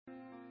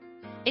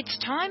It's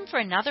time for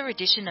another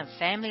edition of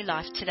Family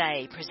Life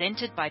Today,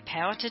 presented by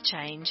Power to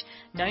Change,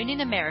 known in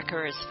America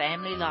as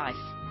Family Life.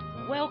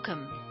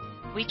 Welcome.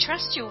 We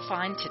trust you'll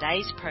find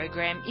today's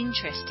program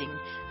interesting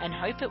and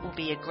hope it will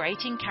be a great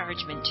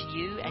encouragement to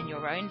you and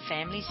your own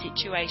family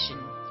situation.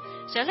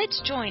 So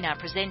let's join our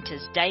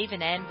presenters, Dave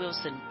and Ann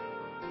Wilson.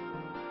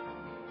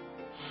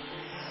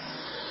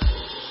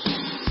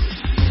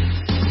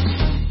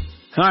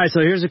 All right, so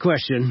here's a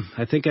question.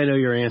 I think I know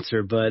your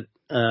answer, but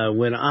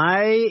when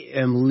I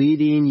am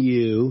leading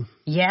you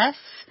yes,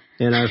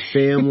 and our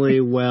family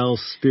well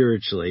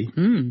spiritually,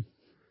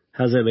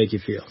 how does that make you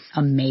feel?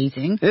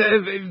 Amazing.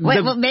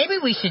 Well, maybe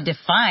we should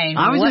define.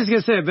 I was just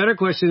going to say, a better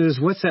question is,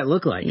 what's that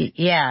look like?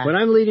 Yeah. When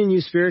I'm leading you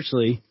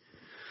spiritually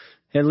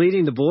and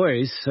leading the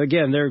boys,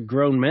 again, they're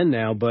grown men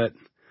now, but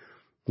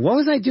what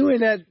was I doing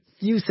that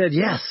you said,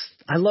 yes,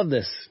 I love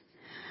this?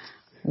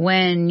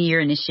 When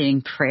you're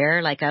initiating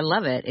prayer, like I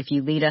love it. If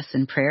you lead us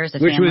in prayer as a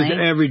family. Which was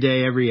every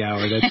day, every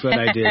hour. That's what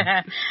I did.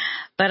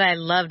 But I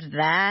loved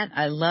that.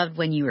 I loved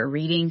when you were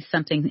reading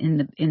something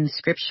in the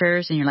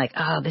scriptures and you're like,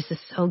 oh, this is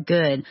so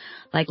good.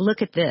 Like,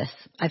 look at this.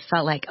 I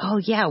felt like, oh,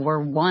 yeah,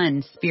 we're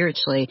one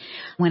spiritually.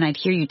 When I'd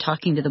hear you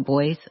talking to the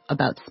boys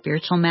about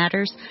spiritual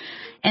matters,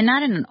 and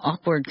not in an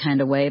awkward kind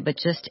of way, but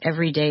just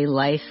everyday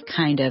life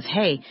kind of,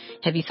 hey,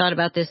 have you thought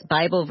about this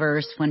Bible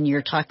verse when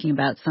you're talking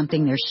about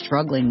something they're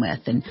struggling with?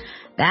 And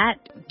that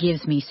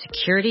gives me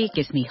security, it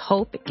gives me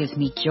hope, it gives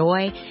me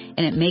joy, and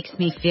it makes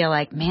me feel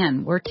like,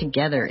 man, we're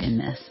together in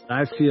this.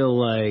 I feel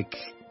like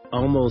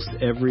almost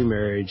every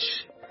marriage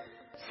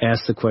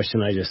asks the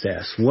question I just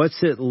asked.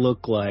 What's it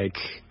look like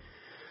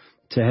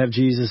to have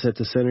Jesus at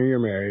the center of your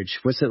marriage?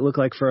 What's it look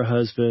like for a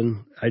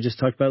husband? I just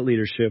talked about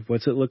leadership.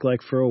 What's it look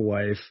like for a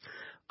wife?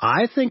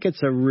 I think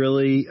it's a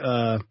really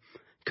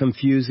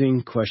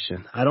confusing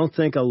question. I don't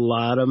think a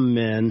lot of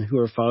men who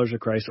are followers of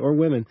Christ or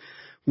women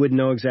would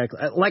know exactly.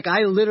 Like,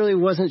 I literally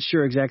wasn't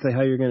sure exactly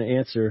how you're going to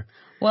answer.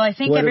 Well, I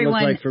think what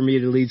everyone, it looked like for me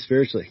to lead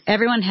spiritually.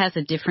 Everyone has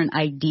a different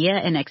idea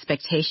and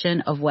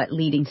expectation of what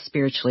leading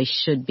spiritually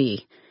should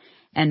be.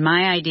 And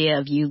my idea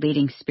of you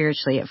leading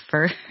spiritually at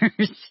first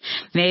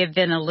may have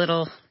been a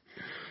little...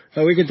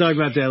 Oh, we can talk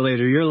about that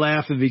later. You're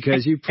laughing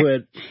because you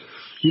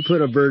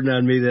put a burden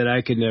on me that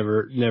I could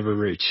never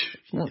reach.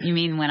 Well, you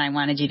mean when I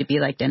wanted you to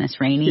be like Dennis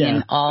Rainey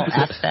in all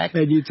aspects?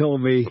 And you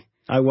told me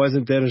I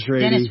wasn't Dennis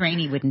Rainey. Dennis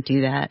Rainey wouldn't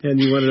do that. And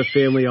you wanted a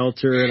family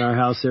altar in our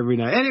house every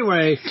night.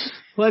 Anyway,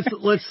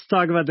 let's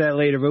talk about that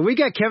later. But we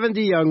got Kevin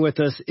DeYoung with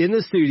us in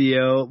the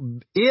studio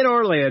in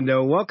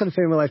Orlando. Welcome to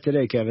Family Life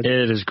Today, Kevin.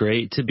 It is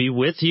great to be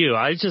with you.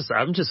 I'm just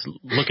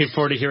looking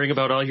forward to hearing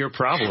about all your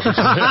problems.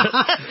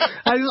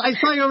 I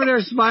saw you over there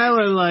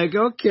smiling like,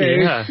 okay.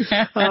 Yeah.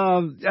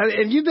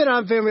 And you've been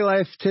on Family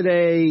Life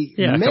Today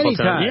many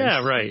times.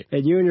 Yeah, right.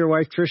 And you and your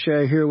wife,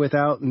 Tricia, are here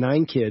without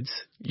 9 kids.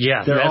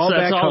 Yeah,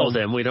 that's all of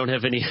them. We don't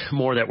have any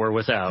more that we're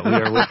without. We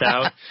are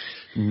without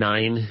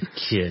 9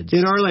 kids.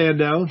 In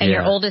Orlando. And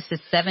your oldest is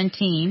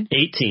 17.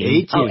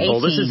 18. Oh, 18.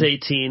 Oldest is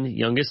 18.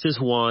 Youngest is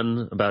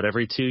 1, about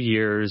every 2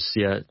 years.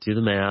 Yeah, do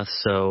the math.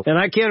 So. And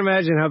I can't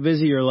imagine how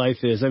busy your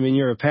life is. I mean,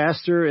 you're a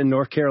pastor in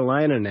North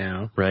Carolina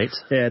now. Right.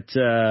 At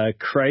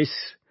Christ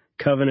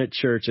Covenant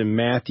Church in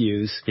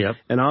Matthews. Yep.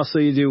 And also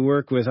you do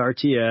work with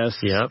RTS.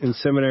 Yep. And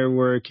seminary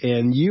work.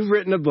 And you've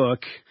written a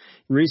book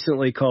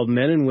recently called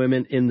Men and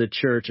Women in the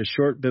Church, a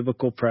short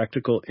biblical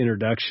practical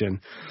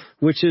introduction,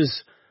 which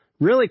is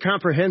really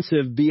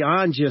comprehensive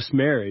beyond just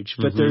marriage.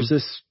 But there's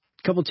this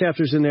couple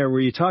chapters in there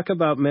where you talk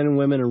about men and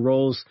women and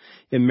roles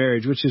in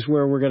marriage, which is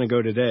where we're going to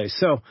go today.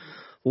 So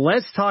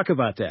let's talk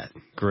about that.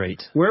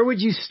 Great. Where would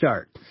you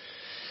start?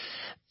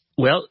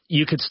 Well,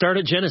 you could start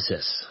at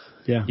Genesis.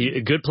 Yeah. A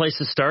good place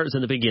to start is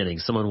in the beginning.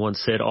 Someone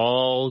once said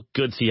all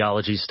good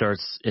theology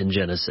starts in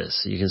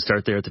Genesis. You can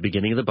start there at the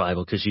beginning of the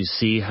Bible because you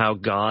see how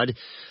God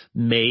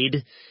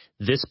made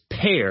this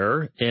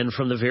pair, and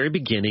from the very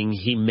beginning,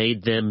 he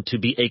made them to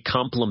be a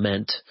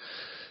complement.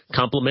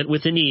 Complement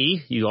with an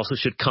E. You also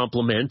should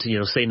compliment,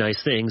 say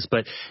nice things,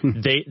 but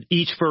they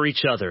each for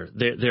each other.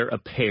 They're a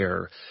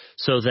pair.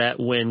 So that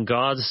when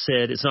God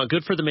said it's not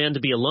good for the man to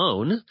be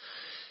alone,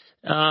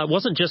 it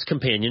wasn't just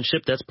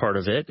companionship. That's part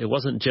of it. It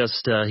wasn't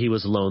just he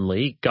was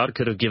lonely. God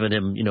could have given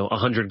him,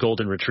 100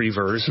 golden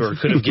retrievers, or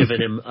could have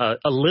given him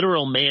a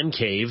literal man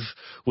cave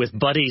with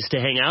buddies to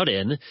hang out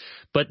in.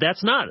 But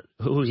that's not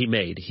who he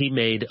made. He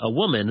made a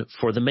woman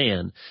for the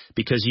man,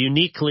 because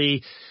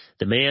uniquely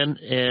the man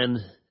and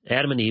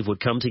Adam and Eve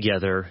would come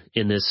together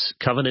in this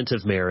covenant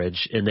of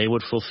marriage, and they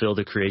would fulfill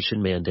the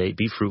creation mandate,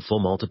 be fruitful,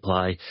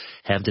 multiply,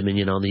 have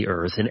dominion on the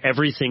earth. And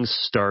everything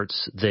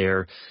starts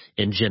there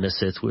in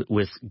Genesis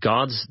with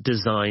God's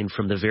design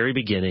from the very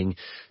beginning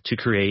to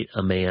create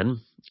a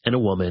man and a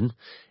woman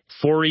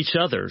for each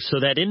other, so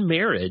that in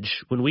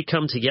marriage, when we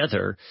come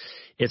together,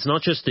 it's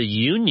not just the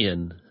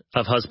union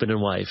of husband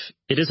and wife.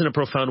 It is in a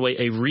profound way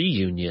a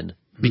reunion,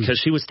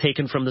 because she was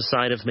taken from the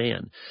side of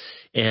man.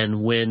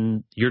 And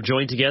when you're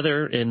joined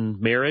together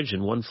in marriage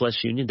in one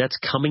flesh union, that's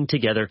coming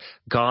together,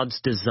 God's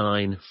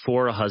design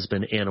for a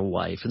husband and a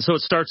wife. And so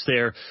it starts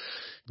there.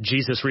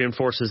 Jesus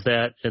reinforces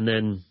that, and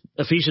then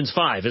Ephesians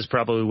 5 is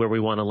probably where we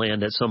want to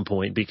land at some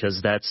point, because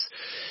that's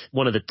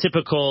one of the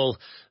typical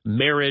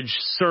marriage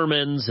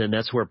sermons, and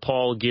that's where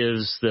Paul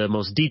gives the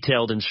most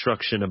detailed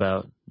instruction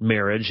about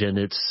marriage, and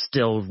it's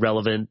still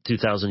relevant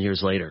 2,000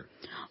 years later.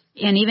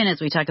 And even as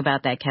we talk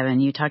about that, Kevin,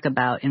 you talk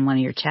about in one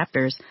of your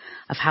chapters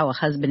of how a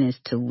husband is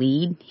to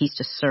lead, he's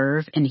to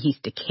serve, and he's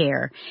to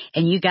care.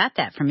 And you got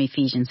that from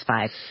Ephesians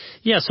 5.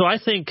 Yeah, so I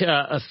think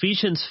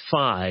Ephesians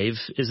 5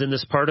 is in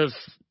this part of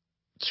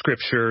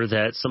Scripture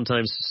that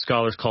sometimes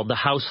scholars call the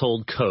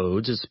household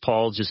codes. It's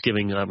Paul just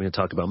giving, I'm going to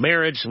talk about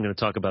marriage, I'm going to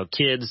talk about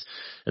kids.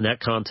 In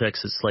that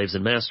context, it's slaves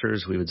and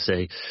masters. We would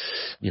say,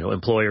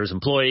 employers,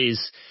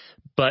 employees.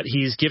 But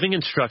he's giving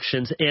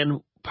instructions,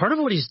 and part of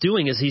what he's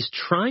doing is he's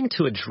trying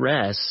to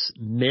address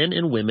men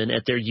and women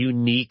at their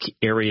unique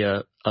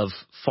area of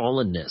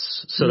fallenness.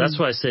 So that's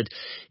why I said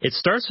it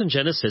starts in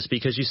Genesis,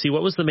 because you see,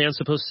 what was the man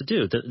supposed to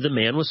do? The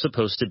man was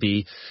supposed to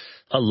be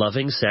a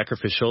loving,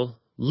 sacrificial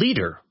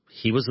leader.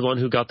 He was the one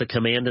who got the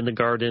command in the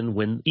garden.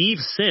 When Eve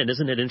sinned,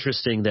 isn't it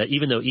interesting that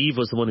even though Eve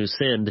was the one who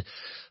sinned,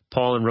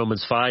 Paul in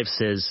Romans 5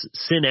 says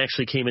sin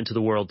actually came into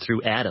the world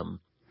through Adam,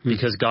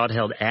 because God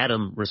held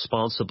Adam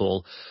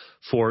responsible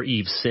for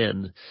Eve's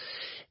sin.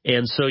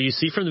 And so you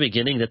see from the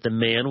beginning that the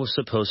man was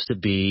supposed to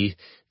be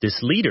this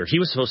leader. He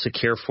was supposed to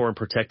care for and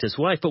protect his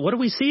wife. But what do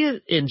we see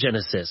in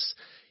Genesis?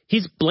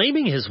 He's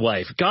blaming his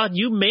wife. God,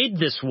 you made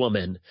this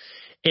woman.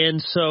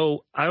 And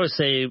so I would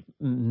say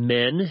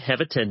men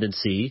have a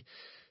tendency,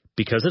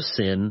 because of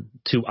sin,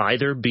 to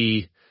either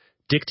be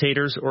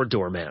dictators or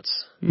doormats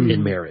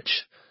in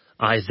marriage.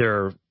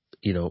 Either,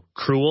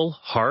 cruel,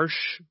 harsh,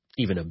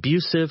 even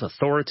abusive,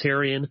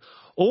 authoritarian,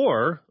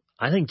 or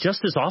I think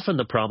just as often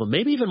the problem,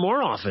 maybe even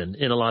more often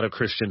in a lot of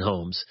Christian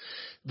homes,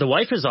 the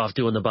wife is off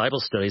doing the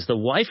Bible studies. The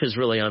wife is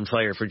really on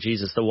fire for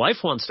Jesus. The wife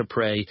wants to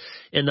pray,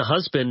 and the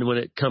husband, when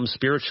it comes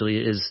spiritually,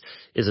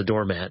 is a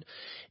doormat.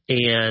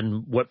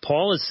 And what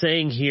Paul is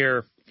saying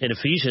here in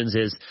Ephesians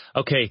is,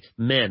 okay,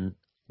 men,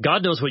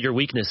 God knows what your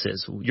weakness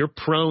is. You're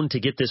prone to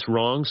get this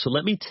wrong, so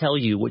let me tell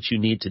you what you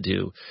need to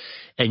do.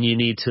 And you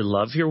need to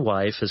love your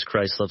wife as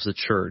Christ loves the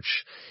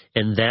church,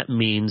 and that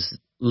means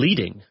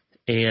leading.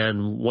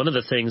 And one of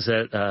the things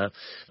that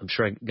I'm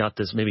sure I got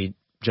this, maybe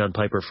John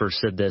Piper first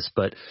said this,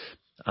 but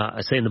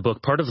I say in the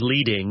book, part of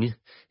leading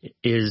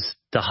is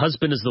the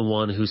husband is the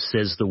one who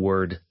says the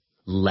word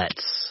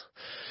let's.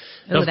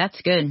 Oh, that's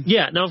good.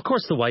 Yeah. Now, of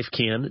course, the wife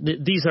can.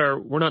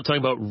 We're not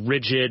talking about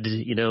rigid,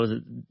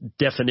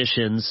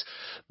 definitions,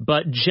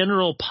 but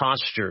general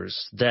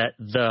postures that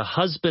the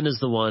husband is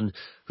the one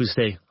who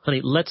say,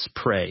 honey, let's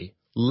pray.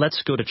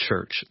 Let's go to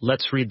church.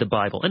 Let's read the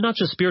Bible. And not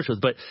just spiritual,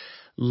 but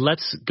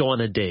let's go on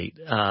a date.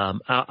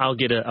 I'll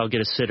get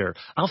a sitter.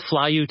 I'll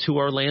fly you to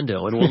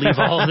Orlando and we'll leave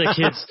all the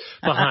kids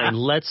behind.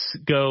 Let's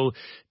go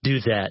do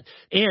that.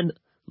 And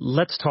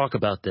let's talk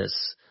about this.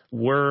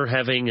 We're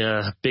having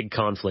a big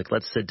conflict.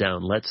 Let's sit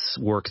down. Let's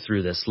work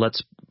through this.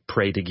 Let's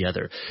pray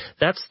together.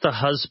 That's the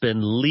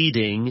husband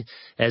leading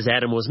as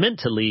Adam was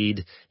meant to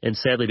lead. And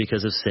sadly,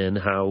 because of sin,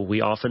 how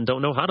we often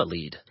don't know how to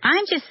lead.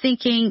 I'm just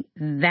thinking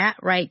that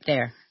right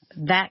there.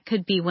 That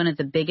could be one of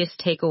the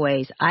biggest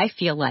takeaways, I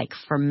feel like,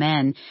 for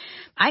men.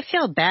 I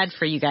feel bad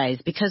for you guys,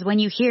 because when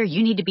you hear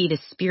you need to be the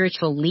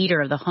spiritual leader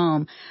of the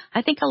home,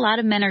 I think a lot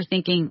of men are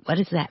thinking, what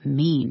does that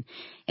mean?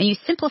 And you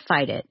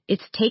simplified it.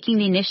 It's taking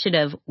the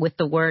initiative with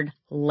the word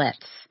let's.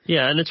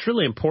 Yeah, and it's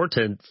really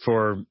important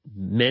for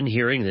men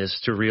hearing this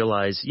to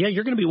realize,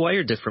 you're going to be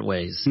wired different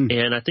ways.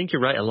 And I think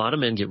you're right. A lot of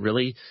men get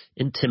really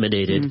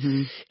intimidated.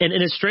 And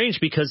it's strange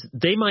because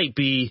they might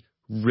be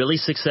really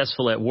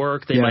successful at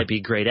work. They might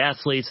be great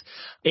athletes.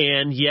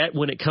 And yet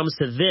when it comes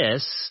to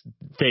this,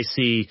 they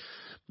see,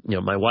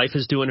 my wife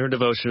is doing her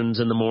devotions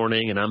in the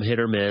morning and I'm hit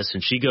or miss,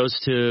 and she goes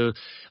to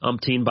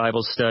umpteen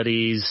Bible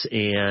studies,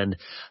 and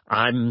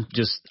I'm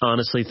just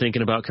honestly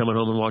thinking about coming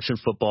home and watching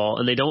football,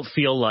 and they don't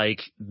feel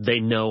like they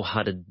know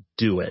how to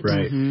do it.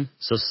 Right.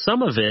 So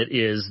some of it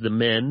is the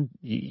men,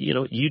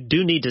 you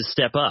do need to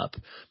step up.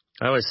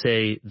 I always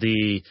say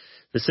the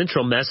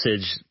central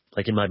message,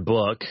 like in my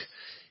book,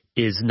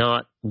 is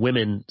not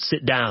women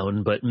sit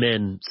down, but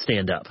men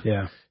stand up.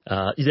 Yeah.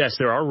 Yes,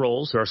 there are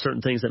roles. There are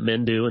certain things that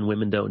men do and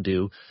women don't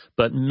do,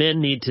 but men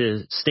need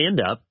to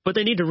stand up, but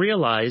they need to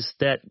realize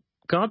that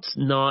God's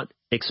not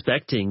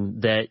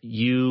expecting that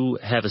you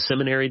have a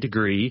seminary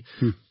degree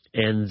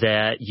and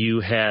that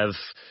you have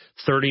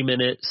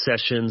 30-minute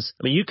sessions.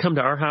 I mean, you come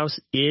to our house,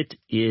 it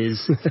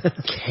is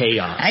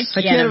chaos.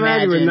 I can't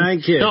imagine with 9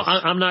 kids. No,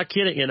 I'm not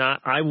kidding. And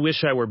I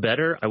wish I were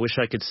better. I wish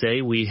I could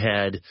say we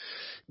had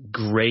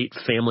great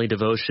family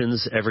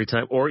devotions every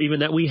time, or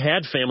even that we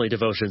had family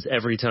devotions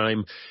every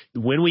time.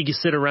 When we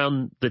sit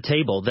around the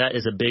table, that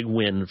is a big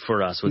win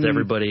for us, with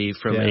everybody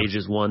from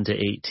ages 1 to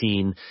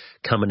 18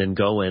 coming and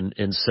going.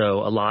 And so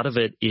a lot of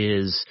it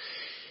is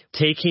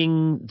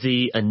taking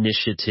the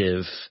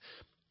initiative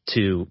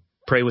to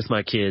pray with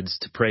my kids,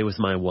 to pray with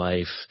my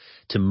wife,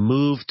 to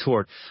move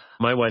toward.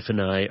 My wife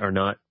and I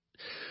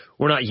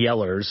we're not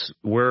yellers.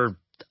 We're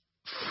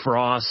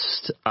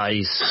frost,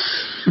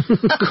 ice,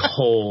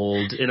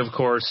 cold. And of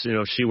course,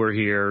 if she were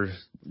here,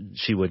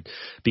 she would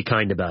be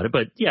kind about it.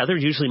 But yeah, they're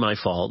usually my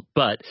fault.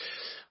 But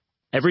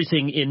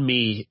everything in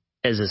me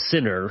as a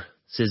sinner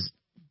says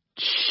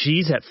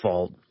she's at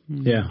fault.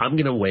 Yeah. I'm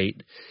going to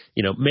wait.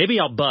 Maybe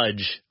I'll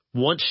budge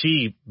once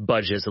she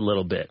budges a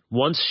little bit.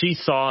 Once she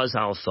thaws,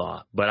 I'll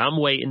thaw. But I'm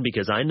waiting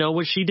because I know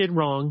what she did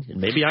wrong. And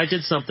maybe I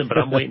did something, but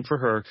I'm waiting for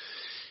her.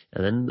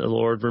 And then the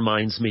Lord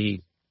reminds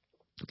me,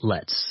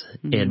 let's.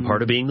 And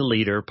part of being the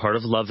leader, part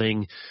of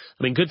loving.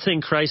 I mean, good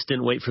thing Christ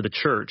didn't wait for the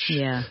church.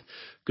 Yeah.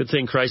 Good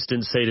thing Christ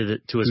didn't say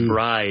to his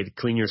bride,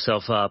 clean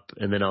yourself up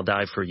and then I'll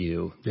die for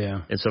you.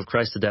 Yeah. And so if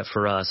Christ did that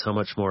for us, how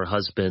much more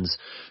husbands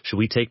should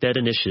we take that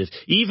initiative?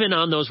 Even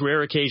on those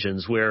rare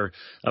occasions where,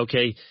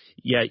 okay,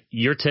 yeah,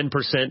 you're 10%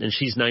 and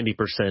she's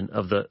 90%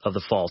 of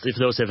the fault, if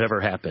those have ever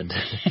happened.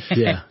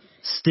 Yeah.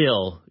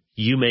 Still,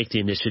 you make the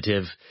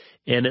initiative.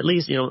 And at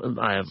least,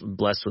 I am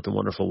blessed with a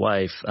wonderful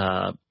wife.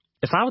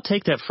 If I'll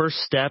take that first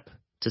step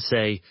to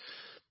say,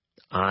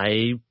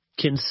 I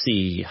can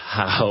see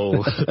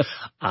how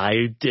I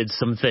did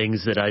some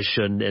things that I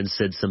shouldn't and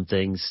said some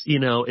things.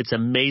 It's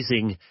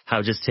amazing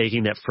how just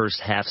taking that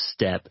first half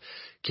step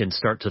can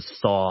start to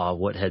thaw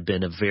what had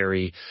been a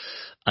very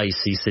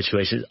icy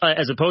situation,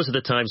 as opposed to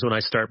the times when I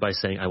start by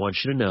saying, I want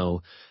you to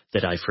know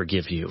that I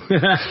forgive you.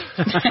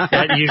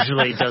 That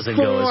usually doesn't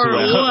go as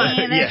well.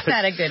 Yeah, that's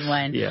not a good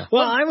one. Yeah.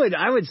 Well,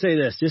 I would say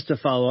this just to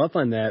follow up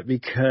on that,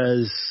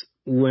 because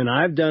when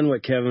I've done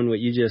what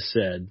you just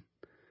said,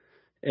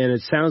 and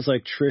it sounds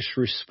like Trish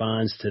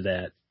responds to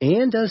that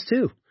and does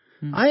too.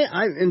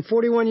 I in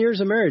 41 years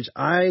of marriage,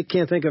 I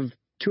can't think of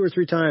 2 or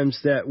 3 times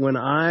that when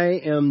I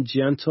am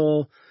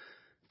gentle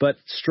but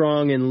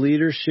strong in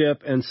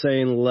leadership and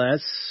saying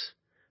less,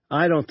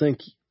 I don't think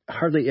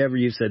hardly ever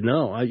you said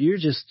no.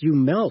 You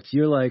melt.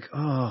 You're like,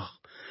 oh.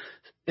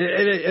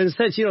 And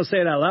instead, you don't say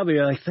it out loud, but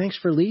you're like, thanks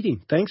for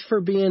leading. Thanks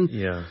for being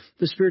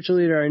the spiritual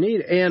leader I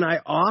need. And I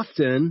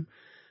often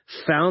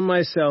found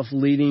myself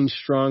leading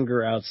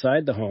stronger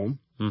outside the home.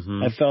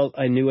 I felt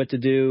I knew what to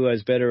do. I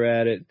was better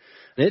at it.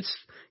 It's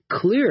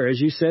clear,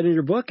 as you said in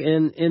your book,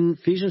 in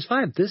Ephesians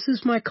 5, this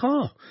is my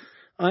call.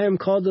 I am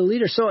called the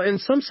leader. So in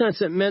some sense,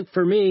 it meant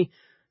for me,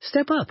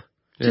 step up.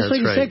 Just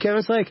like you said, Kevin,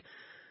 it's like,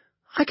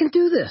 I can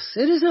do this.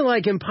 It isn't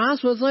like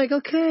impossible. It's like,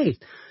 okay,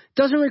 it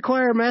doesn't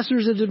require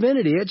masters of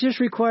divinity. It just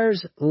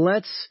requires,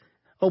 let's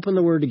open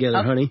the word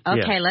together, honey.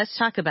 Okay, let's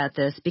talk about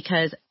this,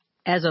 because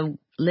as a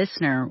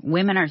listener,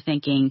 women are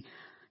thinking,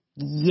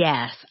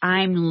 yes,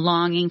 I'm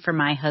longing for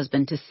my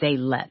husband to say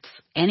let's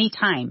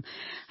anytime.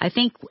 I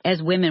think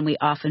as women, we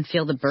often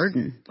feel the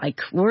burden. Like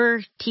we're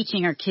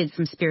teaching our kids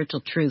some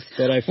spiritual truth.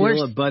 That I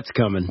feel a butt's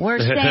coming. We're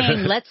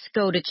saying let's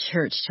go to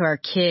church to our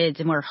kids,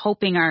 and we're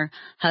hoping our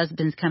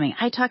husband's coming.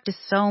 I talk to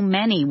so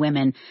many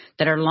women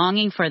that are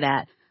longing for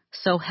that.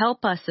 So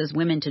help us as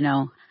women to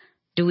know,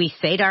 do we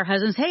say to our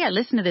husbands, hey, I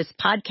listened to this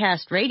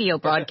podcast radio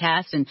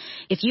broadcast, and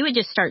if you would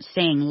just start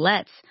saying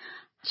let's,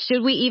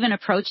 should we even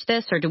approach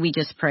this, or do we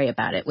just pray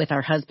about it with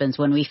our husbands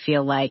when we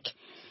feel like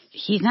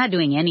he's not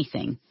doing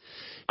anything?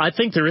 I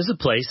think there is a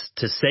place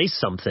to say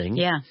something.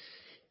 Yeah.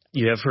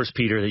 You have 1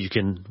 Peter that you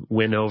can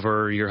win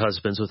over your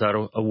husbands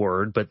without a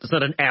word, but it's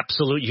not an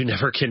absolute. You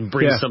never can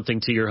bring something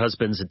to your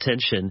husband's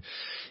attention.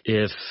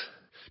 If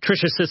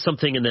Tricia says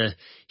something in the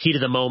heat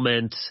of the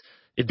moment,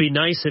 it'd be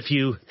nice if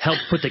you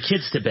helped put the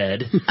kids to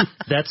bed.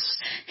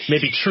 That's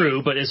maybe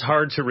true, but it's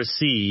hard to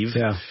receive.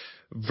 Yeah.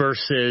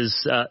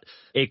 Versus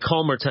a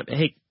calmer time.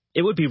 Hey,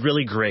 it would be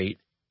really great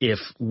if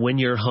when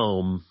you're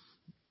home,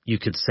 you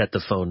could set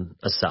the phone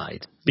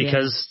aside,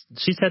 because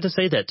she's had to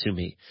say that to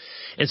me.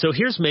 And so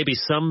here's maybe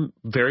some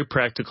very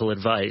practical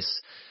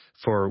advice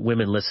for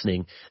women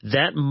listening.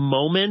 That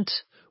moment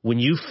when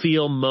you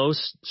feel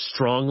most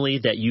strongly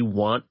that you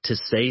want to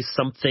say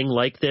something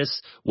like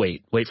this,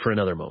 wait for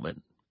another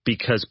moment.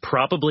 Because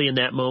probably in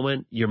that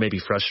moment, you're maybe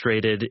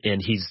frustrated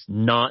and he's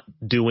not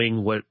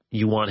doing what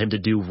you want him to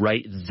do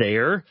right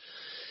there.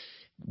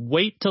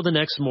 Wait till the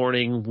next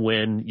morning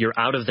when you're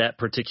out of that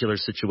particular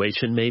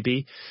situation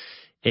maybe.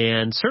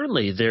 And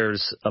certainly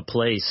there's a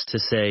place to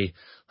say,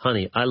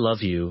 honey, I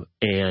love you,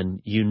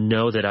 and you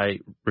know that I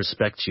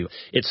respect you.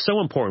 It's so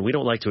important. We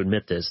don't like to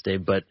admit this,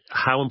 Dave, but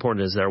how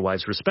important is it that our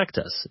wives respect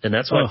us? And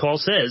that's why Paul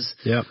says,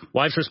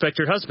 wives, respect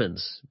your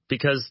husbands,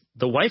 because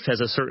the wife has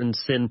a certain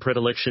sin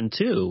predilection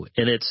too,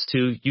 and it's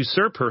to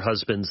usurp her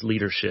husband's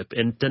leadership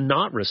and to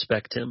not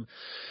respect him.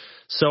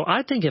 So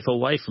I think if a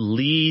wife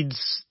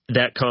leads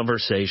that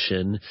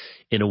conversation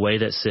in a way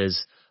that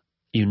says,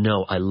 you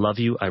know, I love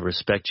you, I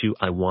respect you,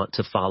 I want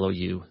to follow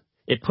you,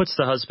 it puts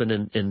the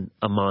husband in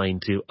a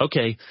mind to,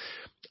 okay,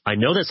 I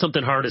know that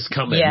something hard is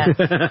coming,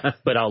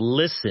 but I'll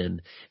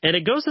listen. And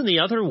it goes in the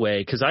other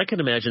way, because I can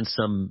imagine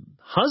some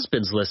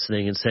husbands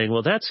listening and saying,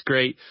 well, that's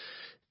great,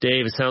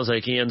 Dave, it sounds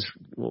like Ian's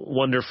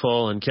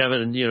wonderful, and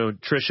Kevin and,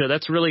 Tricia,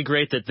 that's really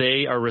great that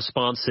they are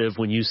responsive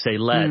when you say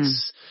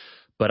let's.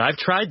 But I've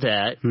tried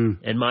that,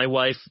 and my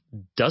wife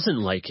doesn't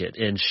like it,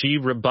 and she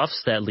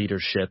rebuffs that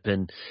leadership.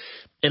 And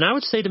I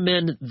would say to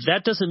men,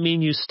 that doesn't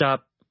mean you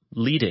stop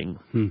leading.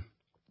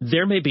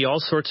 There may be all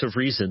sorts of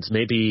reasons.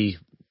 Maybe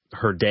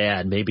her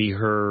dad, maybe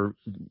her,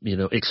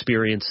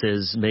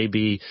 experiences,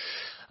 maybe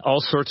all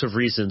sorts of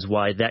reasons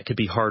why that could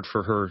be hard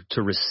for her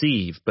to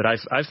receive. But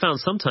I've found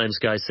sometimes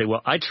guys say,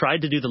 well, I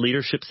tried to do the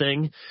leadership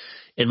thing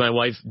and my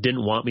wife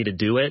didn't want me to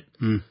do it.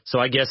 So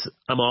I guess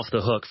I'm off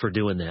the hook for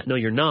doing that. No,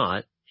 you're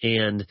not.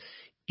 And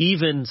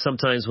even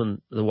sometimes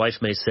when the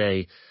wife may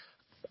say,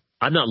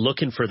 I'm not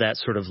looking for that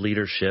sort of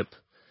leadership,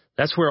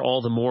 that's where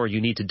all the more you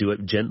need to do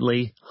it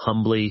gently,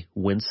 humbly,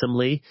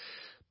 winsomely.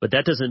 But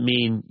that doesn't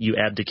mean you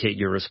abdicate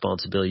your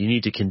responsibility. You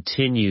need to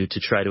continue to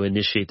try to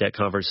initiate that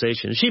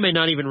conversation. And she may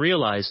not even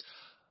realize,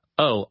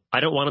 oh, I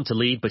don't want him to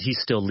lead, but he's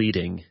still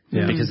leading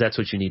because that's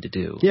what you need to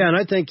do. Yeah, and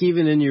I think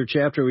even in your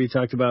chapter we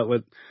talked about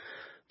what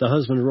the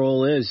husband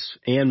role is.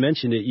 Anne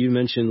mentioned it. You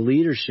mentioned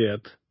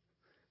leadership,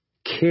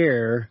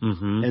 care,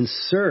 and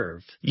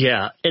serve.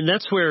 Yeah, and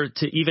that's where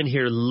to even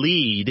hear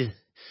lead,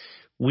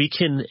 we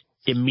can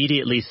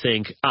immediately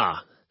think,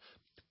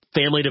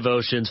 family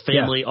devotions,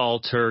 family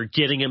altar,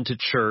 getting him to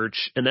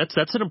church, and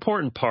that's an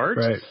important part.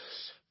 Right.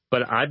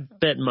 But I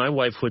bet my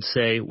wife would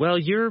say, well,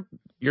 you're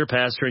a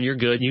pastor and you're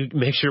good. You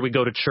make sure we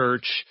go to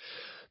church.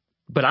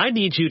 But I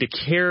need you to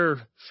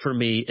care for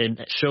me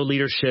and show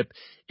leadership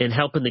in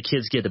helping the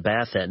kids get a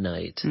bath that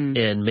night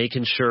and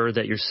making sure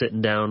that you're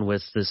sitting down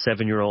with the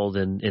 7-year-old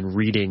and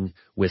reading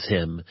with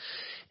him.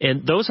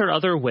 And those are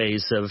other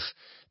ways of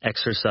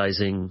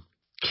exercising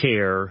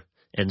care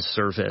and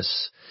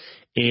service.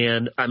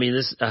 And I mean,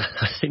 I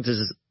think this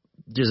is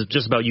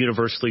just about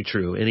universally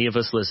true. Any of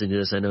us listening to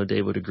this, I know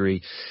Dave would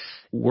agree,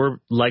 we're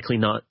likely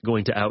not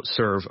going to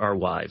outserve our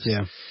wives.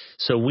 Yeah.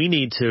 So we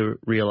need to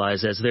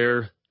realize as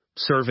they're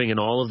serving in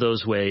all of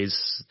those ways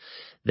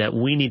that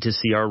we need to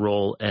see our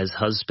role as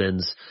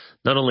husbands.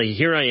 Not only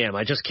here I am,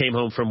 I just came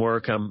home from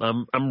work,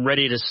 I'm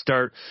ready to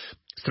start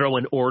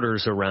throwing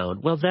orders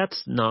around. Well,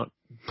 that's not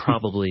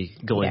probably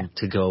going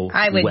to go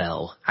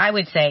well. I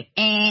would say,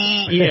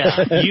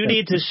 Yeah, you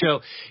need to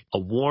show a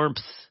warmth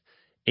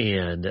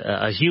and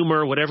a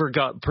humor, whatever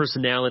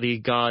personality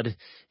God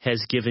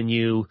has given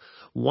you.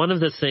 One of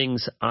the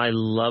things I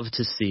love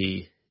to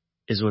see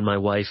is when my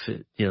wife,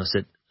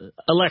 said,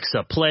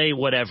 Alexa, play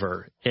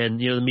whatever. And,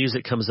 the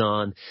music comes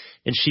on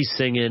and she's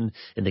singing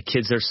and the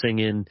kids are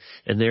singing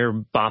and they're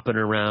bopping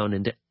around.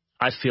 And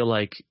I feel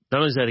like not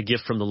only is that a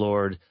gift from the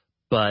Lord,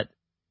 but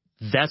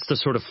that's the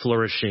sort of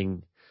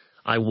flourishing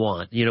I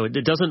want.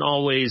 It doesn't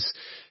always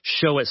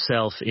show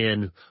itself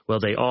in, well,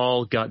 they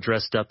all got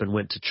dressed up and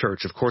went to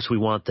church. Of course we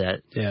want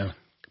that. Yeah.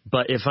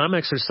 But if I'm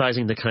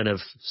exercising the kind of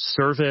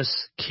service,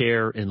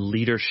 care, and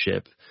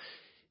leadership,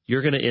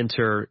 you're going to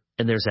enter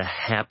and there's a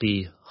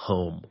happy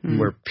home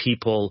where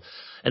people,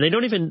 and they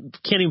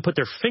can't even put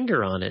their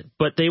finger on it,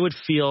 but they would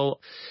feel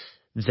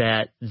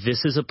that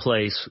this is a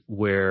place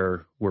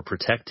where we're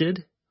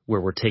protected, where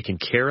we're taken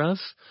care of,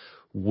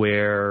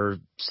 where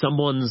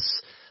someone's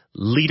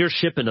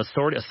leadership and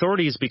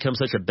authority has become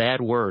such a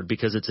bad word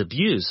because it's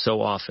abused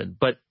so often.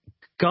 But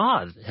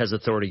God has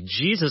authority.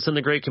 Jesus in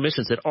the Great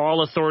Commission said,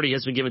 all authority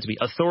has been given to me.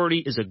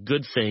 Authority is a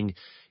good thing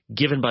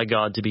given by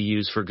God to be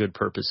used for good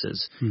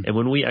purposes. And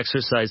when we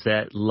exercise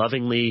that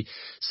lovingly,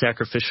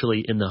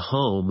 sacrificially in the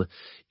home,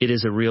 it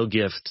is a real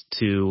gift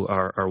to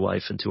our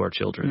wife and to our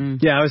children.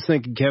 Yeah, I was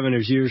thinking, Kevin,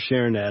 as you were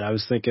sharing that, I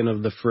was thinking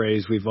of the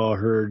phrase we've all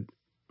heard,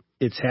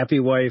 it's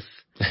happy wife,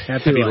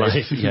 happy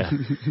life. Yeah.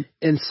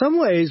 In some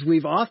ways,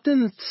 we've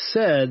often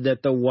said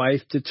that the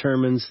wife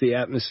determines the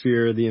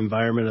atmosphere, the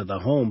environment of the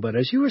home. But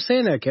as you were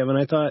saying that, Kevin,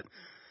 I thought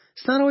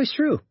it's not always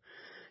true.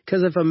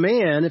 Because if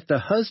the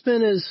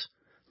husband is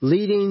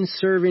leading,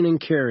 serving,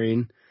 and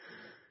caring,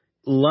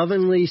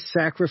 lovingly,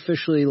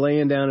 sacrificially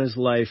laying down his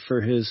life for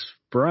his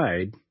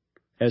bride,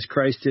 as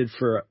Christ did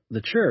for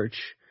the church,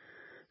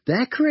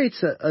 that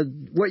creates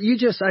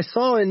I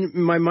saw in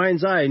my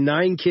mind's eye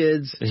 9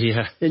 kids,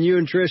 and you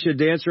and Tricia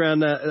dance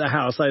around the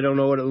house. I don't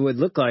know what it would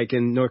look like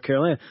in North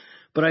Carolina,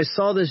 but I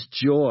saw this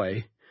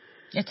joy.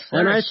 It's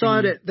and I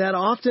thought that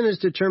often is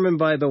determined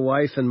by the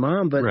wife and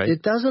mom, but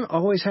it doesn't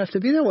always have to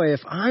be that way.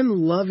 If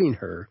I'm loving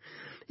her,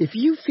 if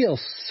you feel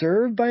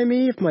served by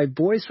me, if my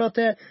boys felt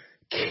that,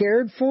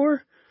 cared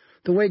for,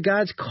 the way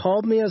God's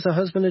called me as a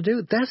husband to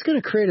do, that's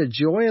going to create a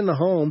joy in the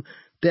home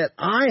that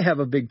I have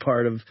a big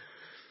part of,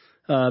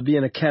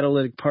 being a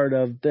catalytic part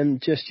of than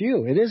just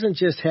you. It isn't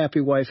just happy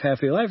wife,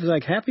 happy life. It's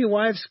like happy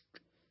wives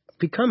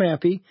become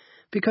happy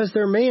because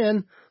their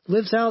man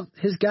lives out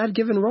his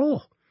God-given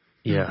role.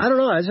 Yeah. I don't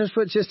know. That's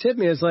what just hit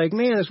me. It's like,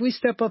 man, as we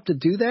step up to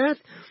do that,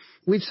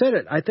 we've said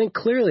it. I think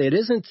clearly it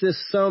isn't just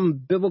some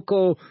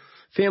biblical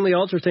family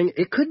altar thing.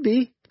 It could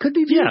be. Could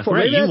be beautiful. Yeah,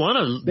 right. Maybe you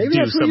want to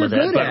do some of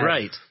that, but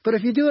right. But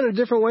if you do it in a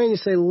different way and you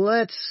say,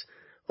 let's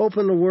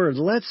open the Word,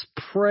 let's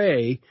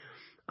pray.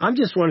 I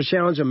just want to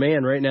challenge a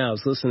man right now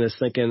who's listening to this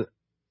thinking,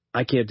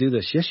 I can't do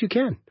this. Yes, you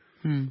can.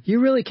 You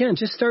really can.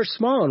 Just start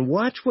small and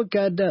watch what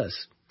God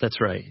does. That's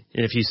right.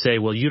 And if you say,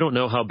 well, you don't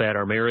know how bad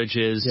our marriage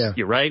is,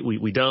 you're right.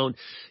 We don't.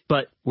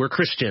 But we're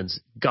Christians.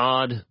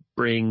 God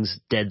brings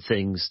dead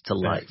things to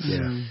life.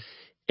 Yeah.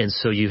 And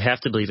so you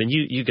have to believe, and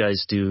you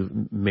guys do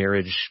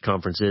marriage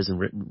conferences and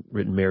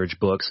written marriage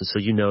books, and so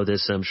you know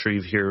this. I'm sure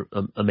you've heard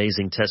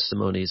amazing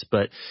testimonies.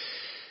 But,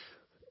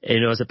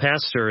 as a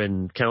pastor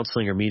and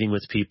counseling or meeting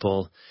with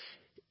people,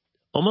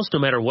 almost no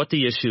matter what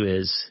the issue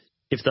is,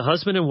 if the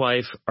husband and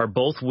wife are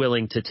both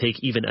willing to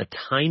take even a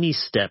tiny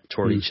step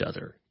toward each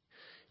other,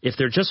 if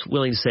they're just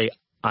willing to say,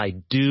 I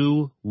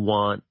do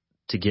want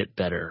to get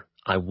better,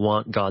 I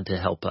want God to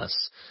help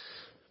us,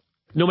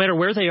 no matter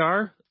where they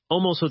are,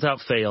 almost without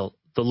fail,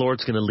 the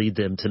Lord's going to lead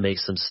them to make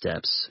some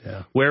steps.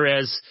 Yeah.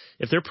 Whereas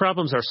if their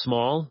problems are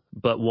small,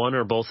 but one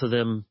or both of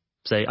them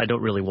say, I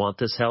don't really want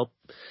this help,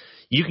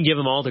 you can give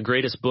them all the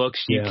greatest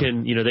books. You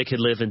can, they could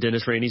live in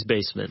Dennis Rainey's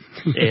basement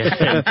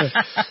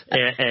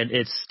and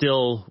it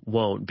still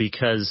won't,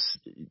 because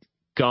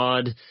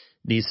God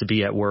needs to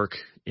be at work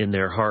in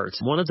their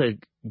hearts. One of the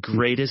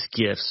greatest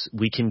gifts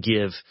we can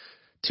give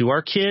to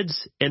our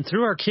kids, and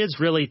through our kids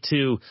really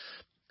to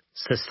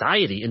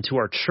society and to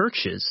our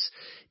churches,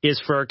 is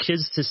for our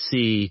kids to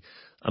see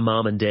a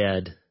mom and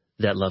dad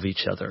that love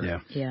each other.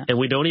 Yeah. And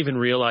we don't even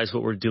realize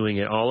what we're doing.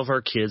 And all of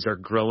our kids are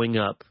growing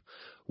up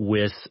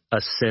with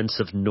a sense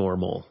of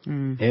normal.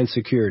 And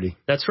security.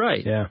 That's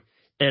right. Yeah.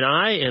 And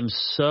I am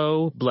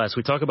so blessed.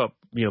 We talk about,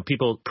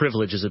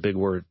 privilege is a big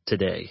word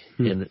today.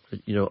 And,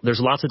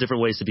 there's lots of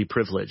different ways to be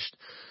privileged.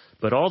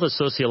 But all the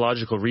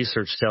sociological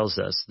research tells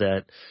us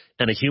that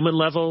on a human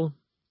level,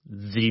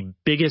 the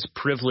biggest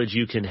privilege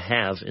you can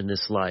have in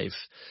this life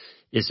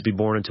is to be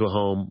born into a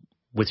home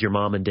with your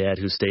mom and dad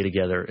who stay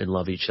together and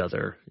love each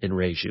other and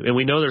raise you. And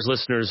we know there's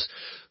listeners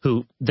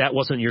who that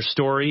wasn't your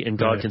story, and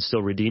God can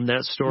still redeem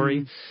that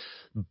story.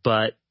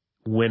 But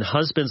when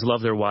husbands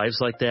love their wives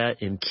like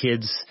that and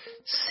kids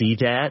see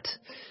that,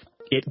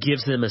 it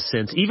gives them a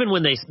sense, even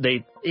when they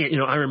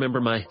I remember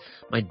my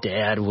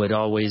dad would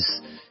always,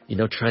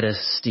 try to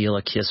steal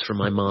a kiss from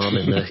my mom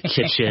in the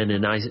kitchen,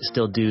 and I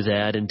still do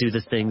that and do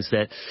the things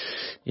that,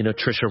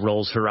 Trisha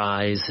rolls her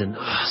eyes and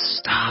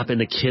stop, and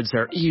the kids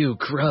are, ew,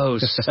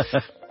 gross.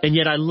 And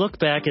yet I look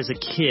back as a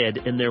kid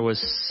and there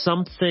was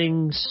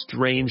something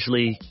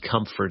strangely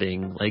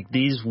comforting, like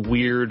these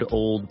weird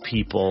old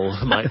people,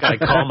 I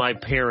call my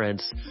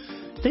parents,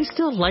 they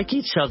still like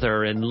each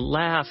other and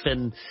laugh,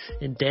 and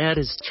dad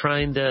is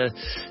trying to,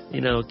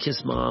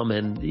 kiss mom,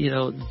 and,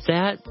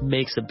 that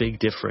makes a big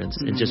difference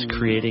in just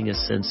creating a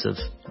sense of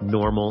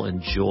normal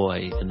and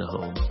joy in the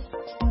home.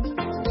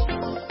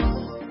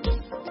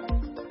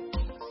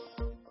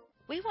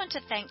 We want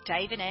to thank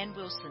Dave and Ann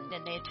Wilson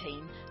and their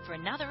team for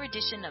another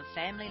edition of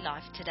Family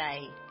Life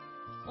Today.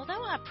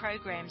 Although our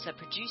programs are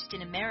produced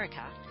in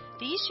America,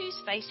 the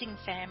issues facing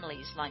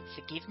families like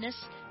forgiveness,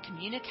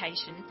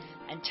 communication,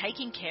 and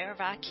taking care of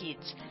our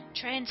kids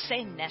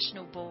transcend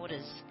national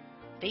borders.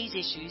 These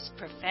issues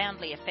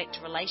profoundly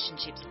affect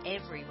relationships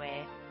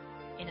everywhere.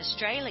 In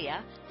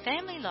Australia,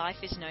 Family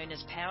Life is known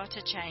as Power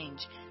to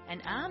Change,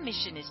 and our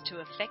mission is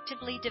to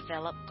effectively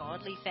develop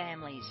godly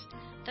families,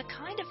 the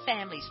kind of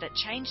families that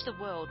change the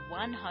world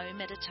one home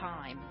at a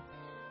time.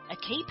 A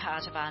key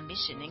part of our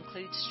mission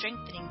includes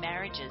strengthening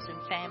marriages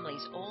and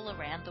families all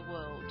around the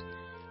world.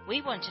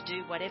 We want to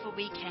do whatever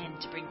we can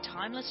to bring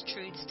timeless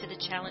truths to the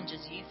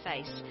challenges you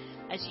face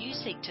as you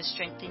seek to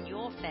strengthen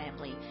your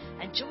family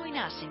and join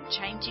us in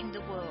changing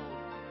the world.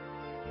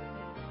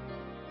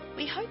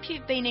 We hope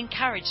you've been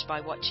encouraged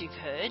by what you've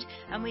heard,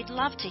 and we'd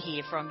love to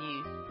hear from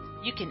you.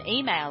 You can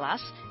email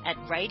us at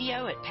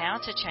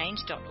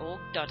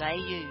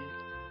radio@powertochange.org.au.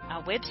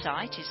 Our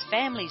website is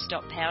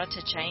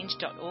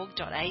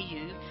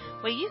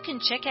families.powertochange.org.au, where you can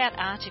check out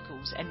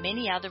articles and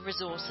many other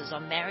resources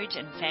on marriage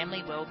and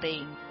family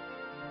well-being.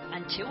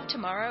 Until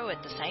tomorrow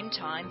at the same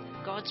time,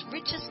 God's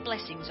richest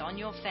blessings on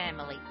your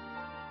family.